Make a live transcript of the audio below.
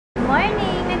Good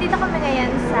morning! Nandito kami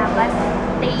ngayon sa bus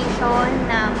station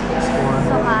ng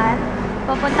Sukat.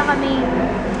 Pupunta kami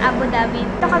Abu Dhabi.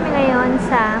 Dito kami ngayon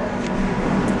sa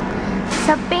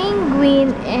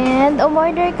Penguin and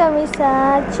umorder kami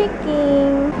sa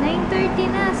chicken.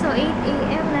 9:30 na, so 8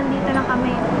 AM nandito na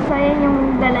kami. So ayan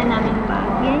yung dala namin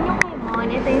bag. Yan yung kay Mon.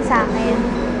 Ito yung sa akin.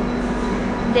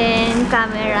 Then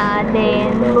camera.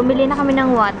 Then bumili na kami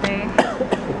ng water.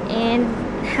 And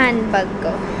handbag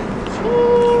ko.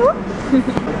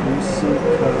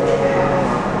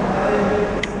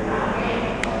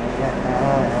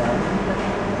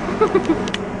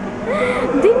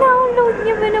 Dinownload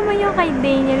niya ba naman yung kay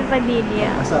Daniel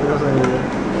Padilla? Asal ko sa'yo.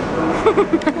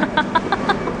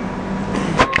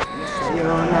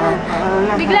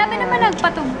 Bigla ba naman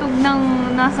nagpatugtog ng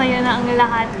nasa'yo na ang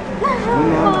lahat?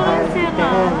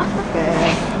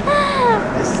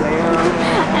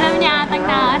 Alam niya atang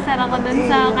naaasar ako dun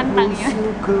sa kantang yun.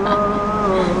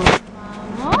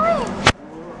 Mamoy!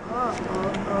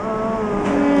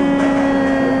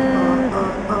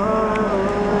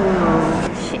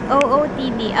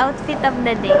 OOTD, outfit of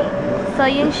the day. So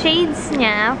yung shades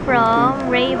niya from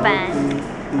Ray-Ban.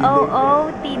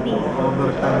 OOTD.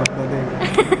 Overtime of the day.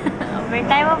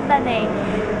 Overtime of the day.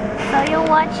 So yung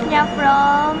watch niya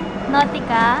from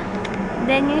Nautica.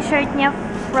 Then yung shirt niya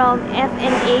from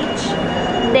F&H.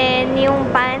 Then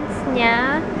yung pants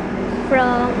niya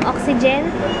from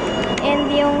Oxygen.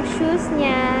 And yung shoes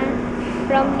niya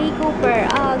from Lee Cooper.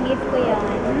 Gift ko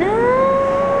yan.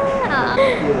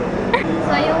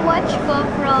 So yung watch ko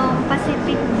from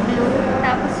Pacific Blue.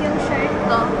 Tapos yung shirt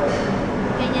ko,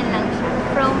 ganyan lang siya.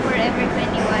 From Forever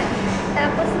 21.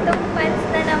 Tapos itong pants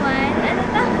na naman, ano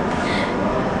to?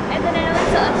 Ito na naman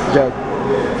suot ko. Jag.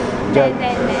 Jag.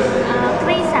 Then,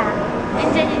 Krisa.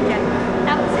 Andyan yung jag.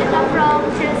 Tapos ito from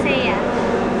Chelsea.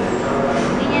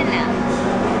 Ganyan lang.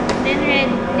 Then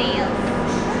red nails.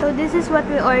 So this is what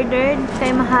we ordered.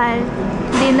 Kay Mahal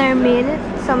dinner meal.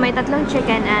 So may tatlong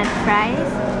chicken and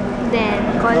fries.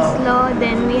 Then coleslaw.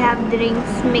 Then we have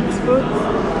drinks, mixed fruits.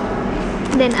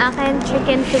 Then akin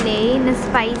chicken fillet na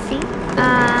spicy.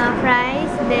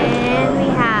 Fries. Then we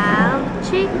have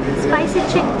spicy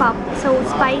chick pop. So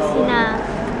spicy na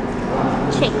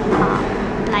chick pop.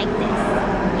 Like this.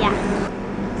 Yeah.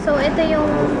 So ito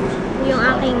yung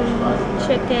aking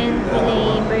chicken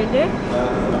fillet burger.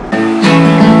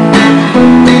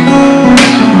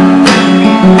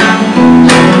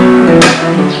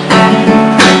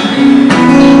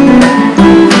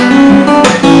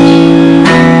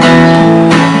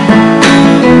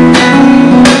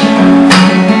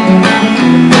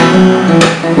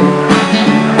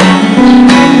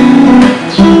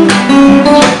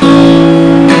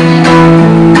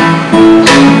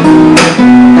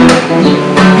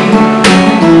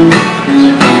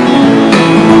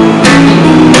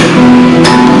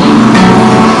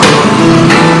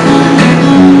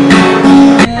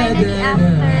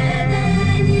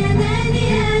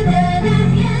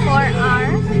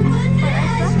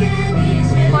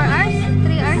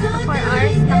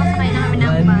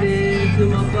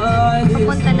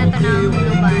 Papunta na to ng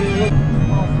Dubai.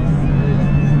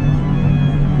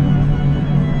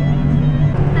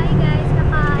 Hi guys,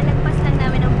 nakalagpas lang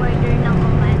namin ang border ng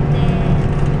Oman. Then,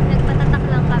 nagpatatak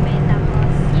lang kami.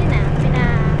 Tapos, yun na,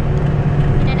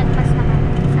 pinalagpas na kami.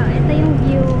 So, ito yung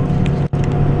view.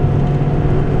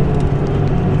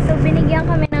 So, binigyan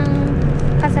kami ng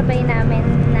kasabay namin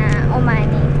na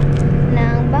Omani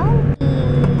ng bounty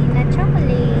na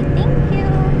chocolate. Thank you!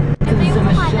 Ito yung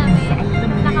mukha namin.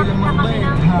 Nakakita kami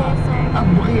ng desert.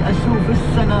 أبغي أشوف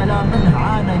السنة لا منها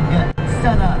عانق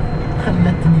سنة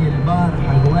خلتني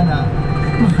البارحة وأنا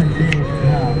ما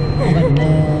خليتها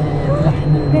وغنيت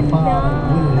لحن الفار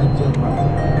والهجر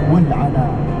والعنا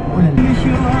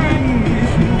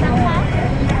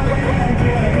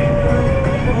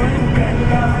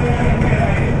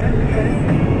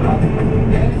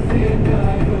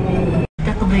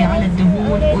تقضي على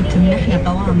الدهون وتمنح لي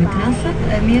قوام متناسق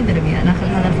 100%. ناخذ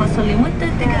هذا الفصل لمدة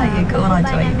دقائق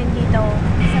وراجعين. Dito,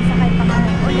 sasakay pa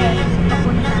kami ulit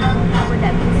papunta Abu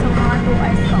Dhabi. So, mga 2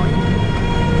 hours pa ulit.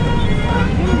 So,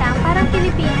 yun lang. Parang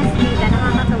Pilipinas dito.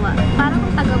 Nakakatuwa. Parang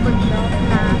taga-bundok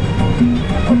na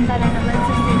napunta na naman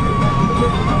sa city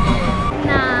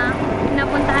na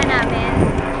napuntahan namin.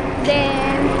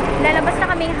 Then, lalabas na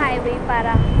kaming highway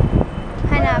para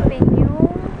hanapin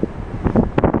yung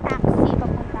taxi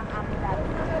papuntang Abu Dhabi.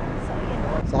 So,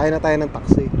 yun. Sakay na tayo ng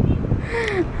taxi.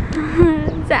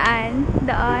 Saan?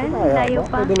 Doon? Layo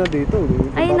pa. Pwede na dito.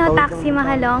 Ayun no, taxi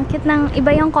mahalong. Cute ng,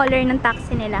 iba yung color ng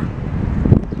taxi nila.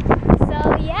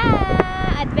 So,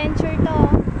 yeah! Adventure to.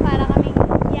 Para kaming,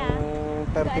 yeah.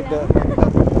 30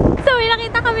 So, So, may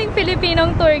nakita kaming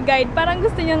Pilipinong tour guide. Parang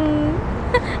gusto niyang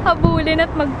habulin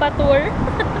at magpa-tour.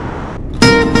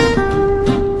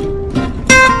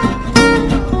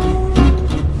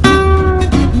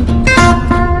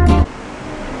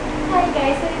 Hi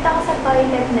guys, so dito ako sa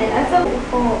toilet nila. So,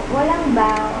 walang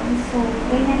bound. So,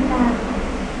 ganyan na.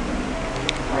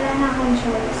 Wala na akong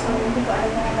choice. So, hindi ko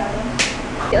alam na gawin.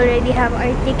 We already have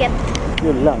our ticket.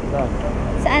 Yun lang.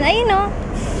 Saan? Ayun o.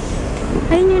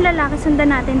 Ayun yung lalaki,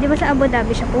 sundan natin. Di ba sa Abu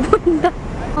Dhabi siya pupunta?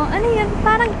 Oh, ano yan?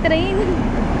 Parang train.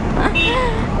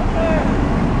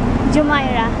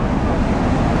 Jumeirah.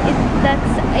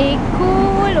 That's a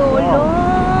cool,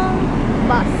 long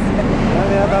bus.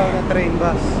 Ano yung tawag na train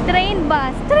bus? Train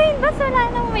bus. Train bus, wala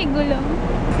nang may gulong.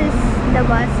 This is the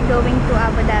bus going to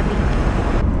Abu Dhabi.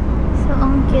 So,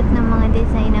 ang cute ng mga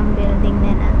design ng building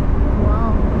nila.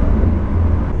 Wow.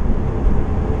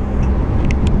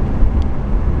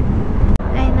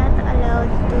 I'm not allowed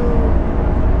to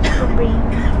bring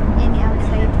any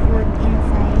outside food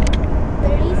inside.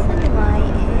 The reason why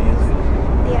is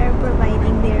they are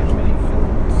providing their own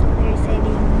food. So, they're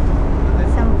selling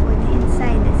some food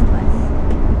inside this bus.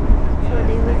 So,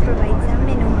 they will provide some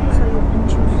menu so you can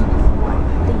choose what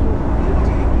do you want.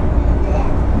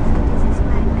 So, this is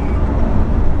my menu.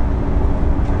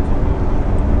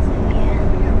 So, yeah.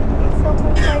 So,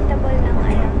 comfortable ng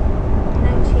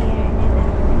ng chair nila.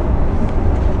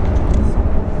 So,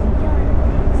 yun.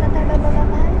 Sa taga ba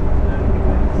mahal?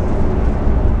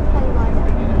 Alwada.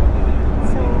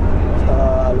 So, Sa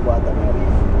Alwada na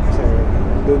rin. Kasi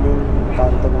doon yung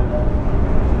kanto ng may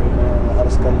mga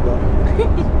nakaraskal doon.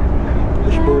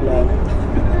 Ishbulan.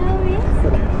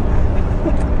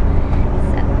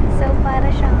 So, para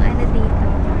siyang dito.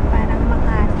 Parang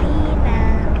Makati na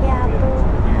Quiapo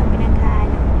na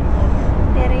pinaghalo.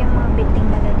 Pero yung mga building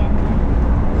magaganda.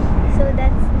 So,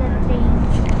 that's the train.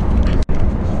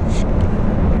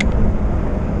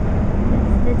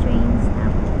 That's the train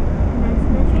stop. That's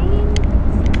the train.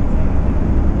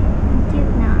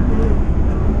 Cute na.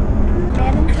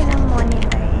 Meron silang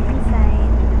monitor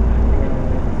inside.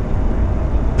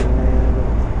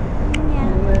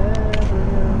 Yeah.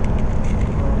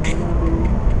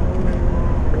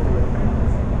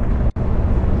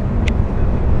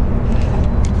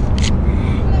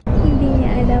 Hindi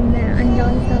niya alam na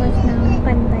andun sa was ng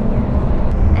kanta niya.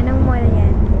 Anong mall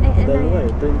yan? Ay, ano Dalawa yan?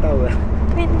 eh, Twin Tower.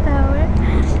 Twin Tower?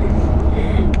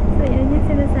 So, yun yung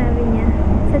sinasabi niya.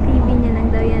 Sa TV niya lang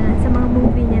daw yan. Sa mga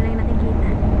movie niya lang nakikita.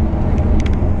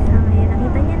 So, ngayon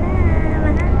nakita niya na.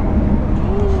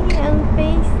 Ang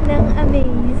face ng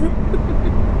amaze. Andito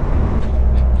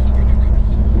na kami.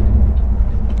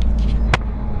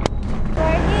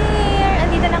 We're here!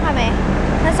 Andito na kami.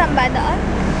 Nasaan ba doon?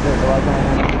 Tawagan na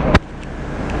natin.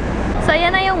 So,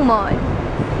 yan na yung mall.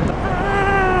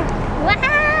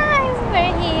 Wow!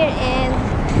 We're here and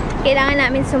kailangan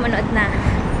namin sumunod na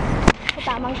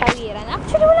sa tamang tawiran.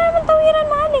 Actually, wala naman tawiran,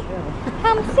 mahal eh.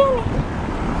 Hams yan eh.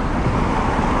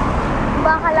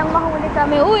 Baka lang mahuli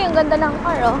kami. Uy, ang ganda ng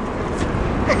car, oh.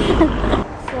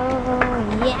 So,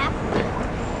 yep.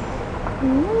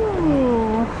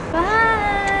 Ooh.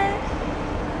 Bye!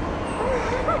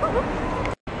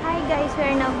 Hi guys, we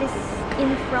are now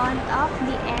in front of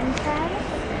the entrance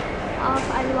of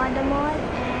Alwada Mall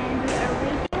and we are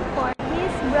waiting for his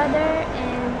brother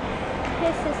and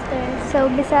his sister. So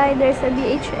beside there's a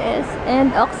VHS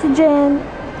and Oxygen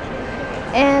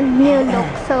and New Look.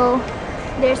 So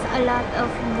there's a lot of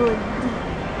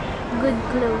good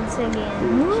clothes again.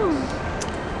 Ooh.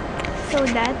 So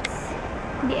that's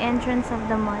the entrance of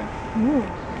the mall. Ooh.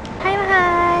 Hi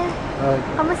mahal! Ay,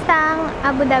 Kamusta ang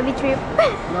Abu Dhabi trip?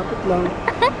 lapit lang.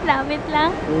 Lapit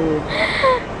lang? Oo.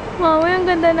 Wow, ang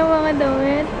ganda ng mga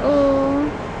damit. Oh.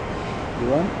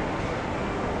 Diba?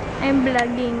 I'm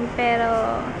vlogging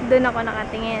pero doon ako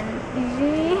nakatingin.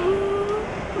 Uy.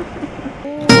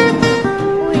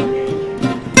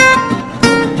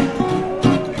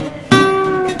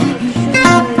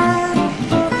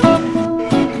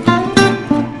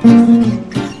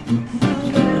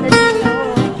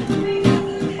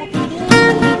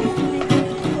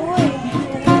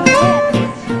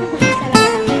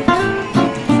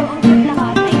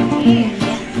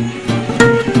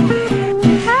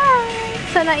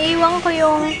 Naiwan ko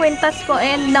yung kwintas ko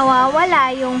and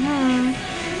nawawala yung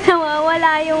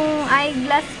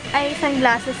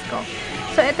sunglasses ko.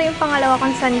 So ito yung pangalawa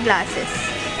kong sunglasses.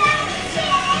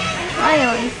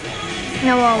 Ayun.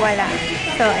 Nawawala.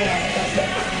 So ayan.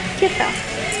 Cute oh.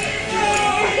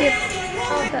 Cute.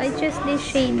 So I choose these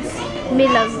shades.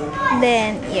 Bilog.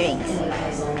 Then earrings.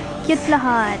 Cute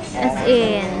lahat. As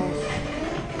in.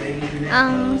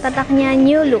 Ang tatak niya,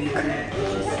 New Look.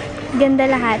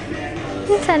 Ganda lahat.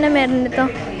 Sana meron nito.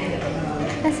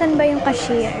 Nasaan ba yung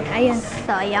cashier? Ayun.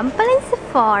 So, ayan pala yung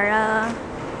Sephora.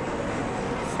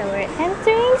 So, we're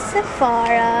entering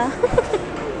Sephora.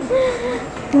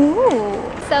 Ooh.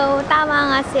 So,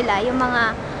 tama nga sila. Yung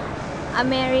mga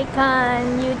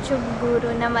American YouTube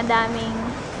guru na madaming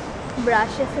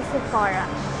brushes sa Sephora.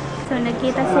 So,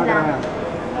 nagkita sila.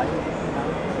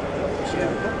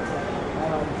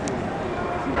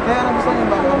 Kaya ano gusto niyo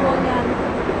ba?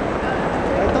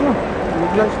 Ito no.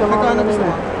 Mag-lunch na mga ano gusto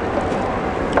mo?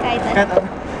 Kahit ano. Kahit ano.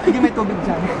 Hindi may tubig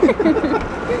dyan.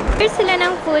 Here's sila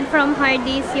ng food from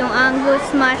Hardee's, yung Angus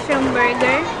Mushroom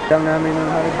Burger. Lang namin ng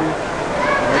Hardee's.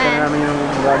 Ito namin yung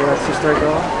galing at sister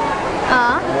ko.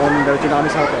 And diretso na kami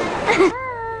sa hotel.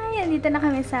 Hi! Andito na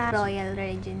kami sa Royal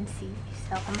Regency.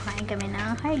 So, kumakain kami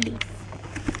ng Hardee's.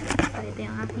 So, ito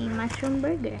yung aking mushroom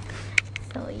burger.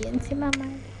 So, yan si Mama.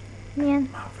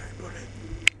 Yan.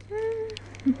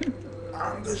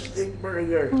 Angus Steak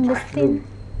Burger. Angus Steak.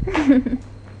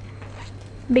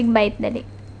 Big bite, dali.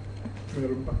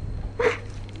 Meron pa.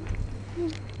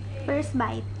 First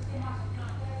bite.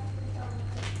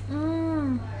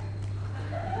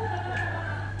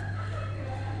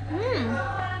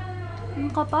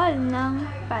 Ang kapal ng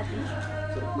patty.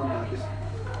 Sarap ng matis.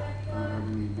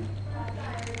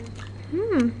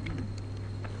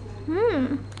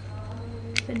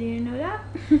 Pwede yun wala.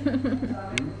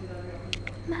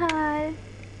 Mahal.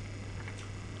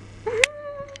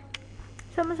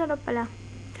 So, masarap pala.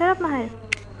 Sarap, mahal.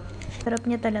 Sarap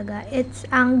niya talaga. It's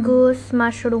Angus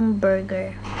Mushroom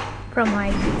Burger from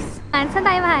Hardee's. Saan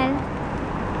tayo, mahal?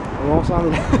 Ano ko sa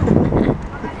amin?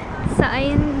 So,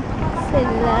 ayun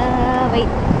sila.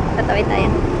 Wait, tatawid tayo.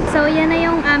 So, yan na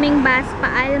yung aming bus pa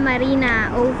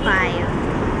Marina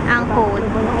 05. Ang code.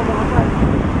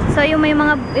 So, yung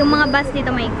mga bus dito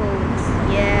may codes.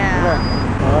 Yeah.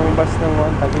 Ang bus ng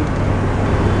 1 tagi.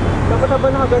 Dapat ba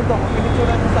nakaganto ko?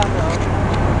 Pinicturan mo sa amin.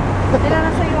 Sila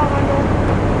na sa'yo ang ano.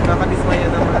 Nakadismaya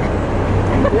naman.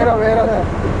 Meron na.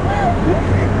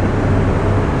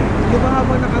 Di ba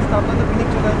habang nakastop na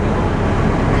pinicturan nyo?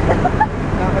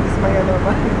 Nakadismaya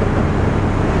naman.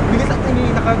 Bilis at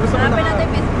hindi gusto ko na. Hanapin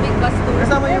natin big bus tour.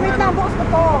 Kasama yung wait lang, bukas pa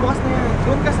to. Bukas na yan.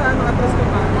 Doon ka sa ano, atras ko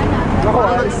pa. Ako,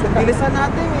 bilisan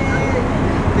natin eh.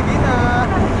 Sige na.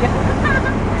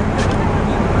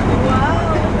 Wow.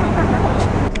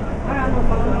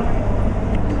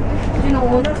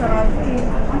 Sinuuna, sarap eh.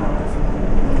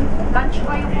 Lunch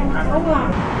kayo po.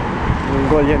 Yung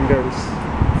Golden Girls.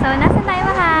 So, nasan tayo,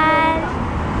 mahal?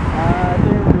 Ito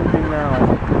yung building na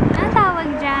ako. Anong tawag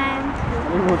dyan?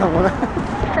 Nalimutan ko na.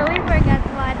 So, we forgot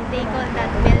what they call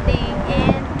that building.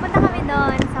 And pupunta kami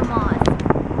doon sa mosque.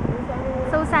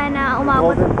 So, sana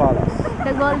umabot. Golden Palace.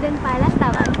 The Golden Palace,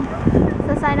 tama?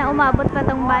 So, sana umabot pa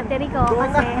tong battery ko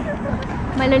kasi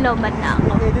malulobat na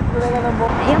ako. Edit ko na lang po.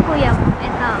 Ayun, kuya mo.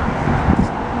 Ito.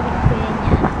 Kuya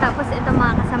niya. Tapos, ito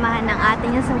mga kasamahan ng ate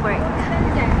niya sa work.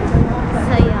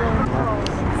 So, yun.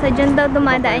 So, dyan daw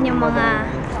dumadaan yung mga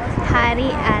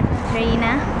hari at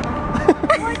Reyna.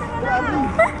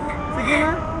 Sige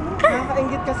na.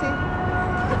 Nakakaingit kasi.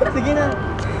 Sige na.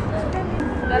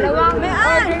 Dalawang may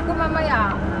order ko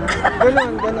mamaya.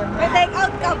 Ganun. May take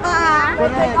out ka pa. May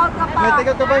take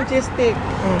out ka pa yung cheese stick.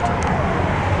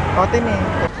 Ote me.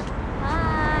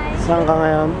 Hi! Saan ka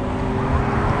ngayon?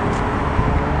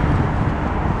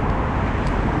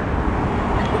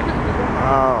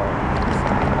 Wow.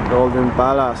 Golden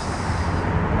Palace.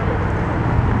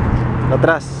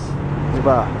 Atras.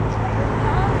 Diba?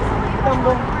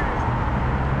 Tambong.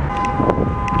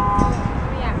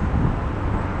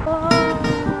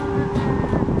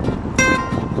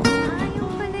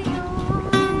 Ayun pala yun.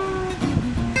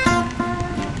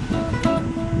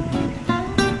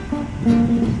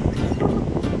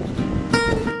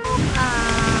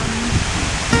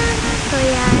 So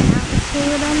yan, ang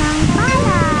itsura ng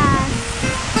palace.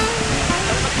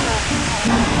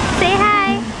 Say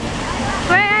hi!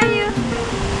 Where are you?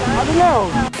 I don't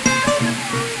know.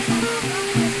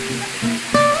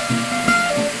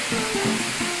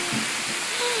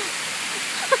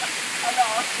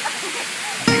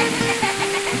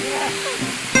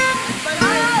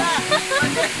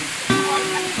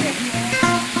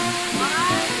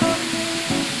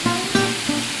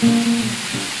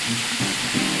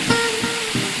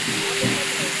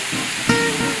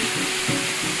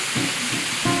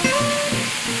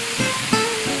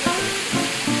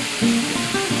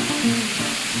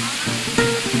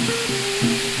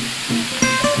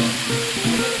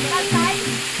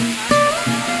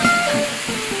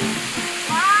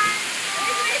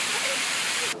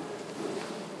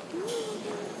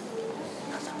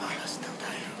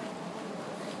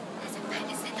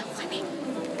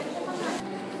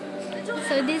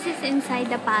 So this is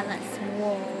inside the palace.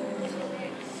 Whoa.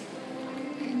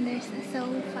 And there's a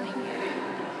sofa here.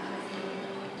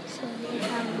 So they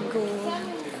have gold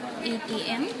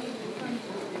ATM.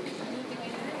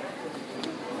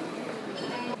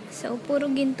 So puro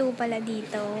ginto pala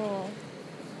dito.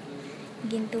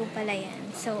 Ginto pala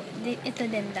yan. So ito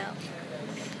din daw.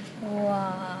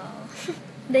 Wow.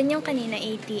 Doon yung kanina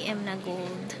ATM na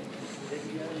gold.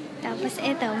 Tapos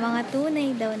ito, mga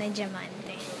tunay daw na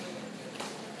diamante.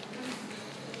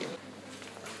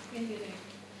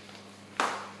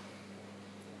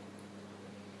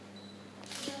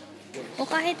 O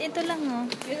kahit ito lang, oh.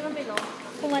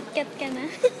 Pumatkat ka na.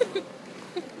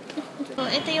 So,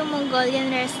 ito yung Mongolian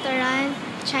restaurant,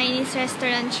 Chinese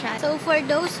restaurant siya. So, for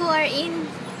those who are in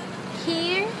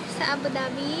here sa Abu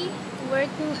Dhabi,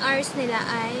 working hours nila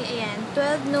ay, ayan,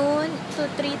 12 noon to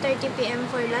 3:30 p.m.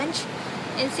 for lunch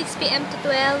and 6 p.m. to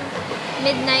 12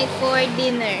 midnight for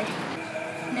dinner.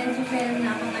 Nag-fail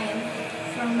na ako ngayon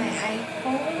from my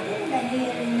iPhone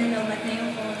dahil nalobat na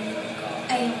yung phone ko.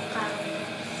 Ay, yung cam.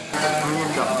 Ang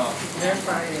ganda.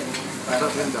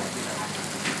 Sarap ganda.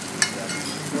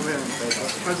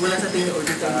 Pag wala sa tingin,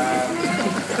 order tayo.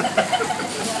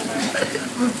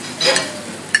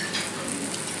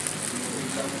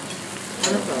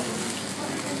 Ano pa?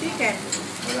 Chicken.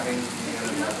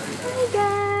 Hi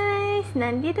guys!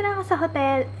 Nandito na ako sa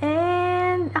hotel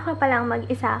and ako pa lang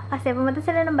mag-isa kasi pumunta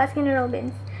sila ng Baskin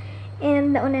Robbins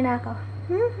and nauna na ako.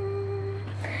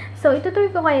 So,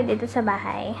 itutur ko kayo dito sa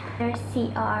bahay. There's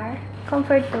CR,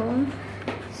 comfort room.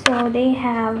 So, they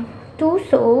have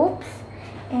 2 soaps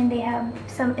and they have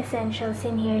some essentials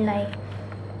in here like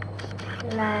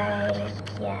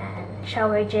yan,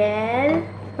 shower gel.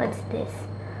 What's this?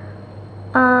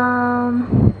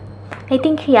 I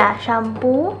think, yeah,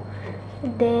 shampoo.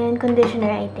 Then,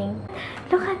 conditioner, I think.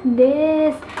 Look at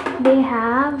this. They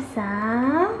have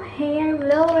some hair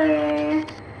blower.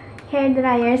 Hair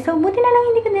dryer. So, buti na lang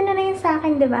hindi ko dinala yun sa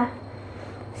akin, diba?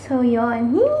 So,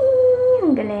 yun.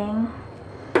 Ang galing.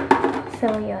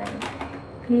 So, yun.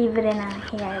 Libre na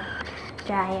hair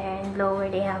dryer and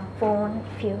blower. They have phone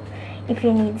if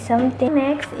you need something.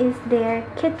 Next is their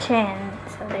kitchen.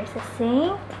 So, there's a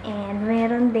sink and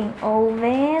meron ding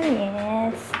oven.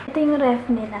 Yes. Ito yung ref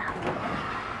nila.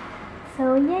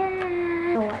 So, yeah.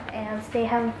 So, what else? They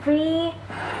have free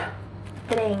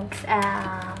drinks.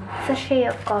 Sachet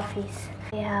of coffees.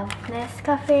 They have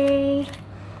Nescafe,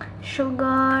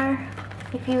 sugar.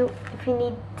 If you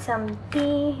need some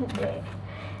tea,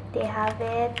 they have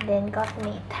it. Then coffee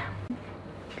mate.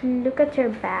 Look at your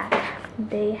back.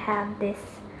 They have this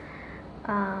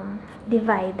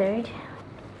divider.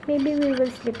 Maybe we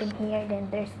will sleep in here. Then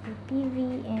there's the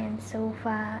TV and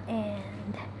sofa,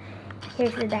 and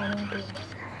here's the dining table.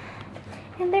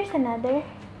 And there's another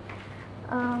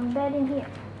bed in here.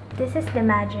 This is the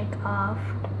magic of,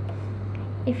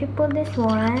 if you pull this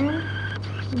one,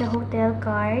 the hotel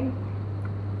card,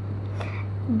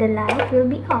 the light will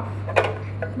be off.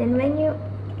 Then when you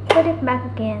put it back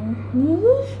again,